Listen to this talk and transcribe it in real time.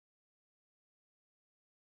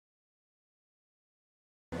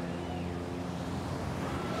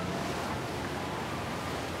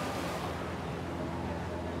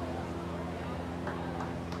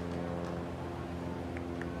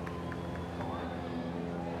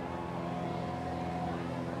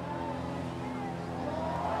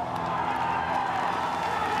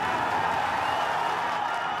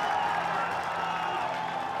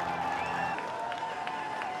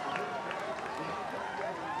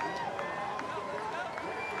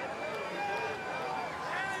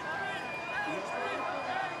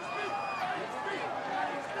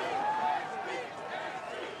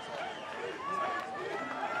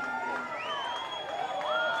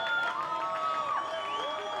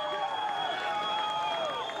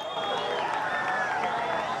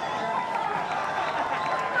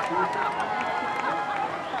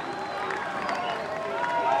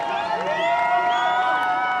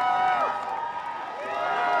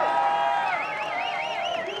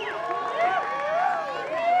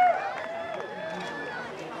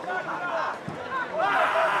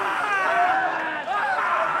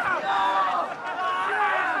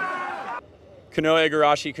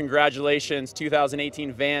Igarashi, congratulations,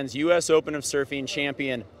 2018 Vans US Open of Surfing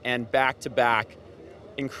champion and back-to-back.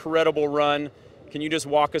 Incredible run. Can you just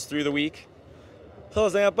walk us through the week? そうで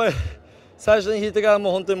すね、やっぱり最初に引いてからも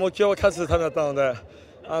う本当に目標は勝つためだったので、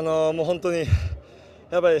もう本当に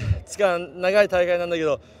やっぱり長い大会なんだけ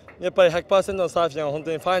ど、やっぱり 100% のサーフィンは本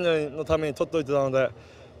当にファイナルのために取っておいてたので、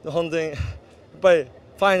本当にやっぱりフ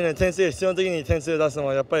ァイナルに点数が必要な時に点数を出すの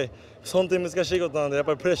はやっぱり本当に難しいことなので、やっ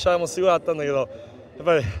ぱりプレッシャーもすごいあったんだけど、やっ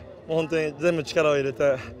ぱりもう本当に全部力を入れ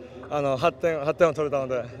て8点を取れたの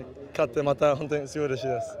で、勝ってまた本当にすごい嬉しい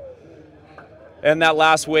です。And that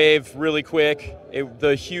last wave, really quick,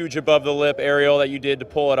 the huge above the lip aerial that you did to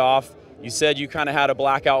pull it off. You said you kind of had a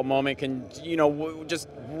blackout moment. Can just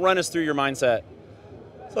run us through your mindset?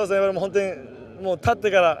 そうですね、もう本当にもう立って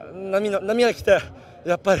から波が来て、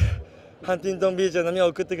やっぱりハンティントンビーチで波を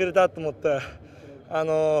送ってくれたと思って、や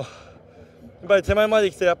っぱり手前まで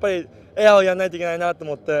来てやっぱりエアをやらないといけないなと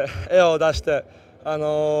思ってエアを出して、やっ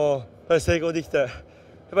ぱり成功できて、やっ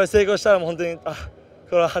ぱり成功したらもう本当に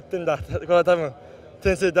これは8点だ、これは多分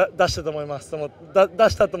点数出したと思います。出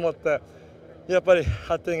したと思ってやっぱり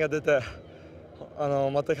8点が出て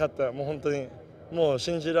また勝って、もう本当にもう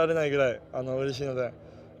信じられないぐらい嬉しいので、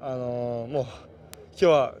もう今日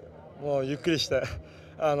はもうゆっくりして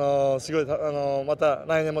すごいまた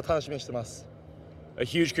来年も楽しみにしてます。A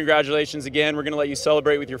huge congratulations again. We're going to let you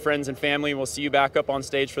celebrate with your friends and family, and we'll see you back up on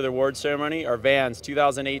stage for the award ceremony. Our Vans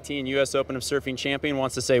 2018 US Open of Surfing champion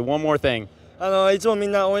wants to say one more thing. いつもみ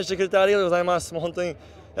んな応援してくれてありがとうございます。もう本当に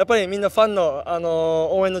やっぱりみんなファンの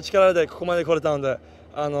応援の力でここまで来れたので、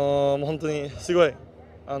もう本当にすごい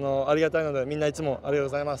ありがたいので、みんないつもありがとうご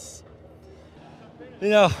ざいます。You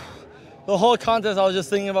know, the whole contest, I was just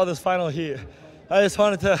thinking about this final heat. I just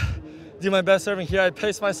wanted to do my best serving here. I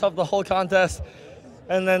paced myself the whole contest,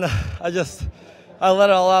 and then I let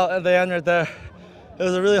it all out at the end right there. It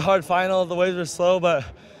was a really hard final. The waves were slow, but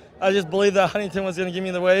I just believed that Huntington was going to give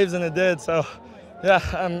me the waves, and it did. So, yeah,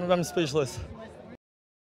 I'm speechless.